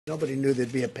Nobody knew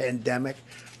there'd be a pandemic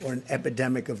or an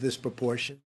epidemic of this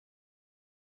proportion.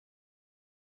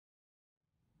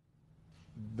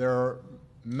 There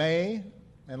may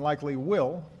and likely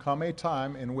will come a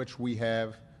time in which we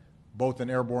have both an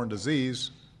airborne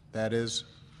disease that is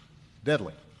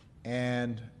deadly.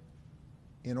 And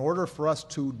in order for us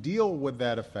to deal with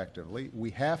that effectively, we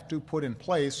have to put in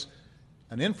place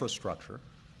an infrastructure,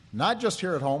 not just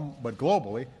here at home, but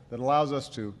globally, that allows us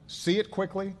to see it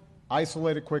quickly,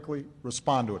 isolate it quickly,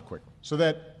 respond to it quickly, so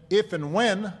that if and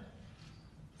when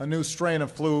a new strain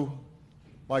of flu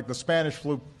like the Spanish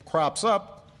flu crops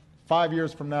up 5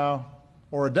 years from now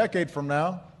or a decade from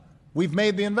now, we've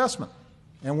made the investment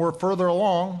and we're further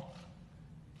along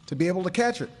to be able to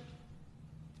catch it.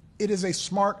 It is a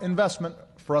smart investment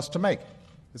for us to make.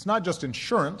 It's not just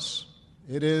insurance,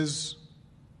 it is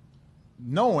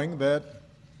knowing that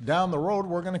down the road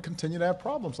we're going to continue to have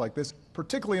problems like this,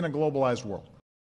 particularly in a globalized world.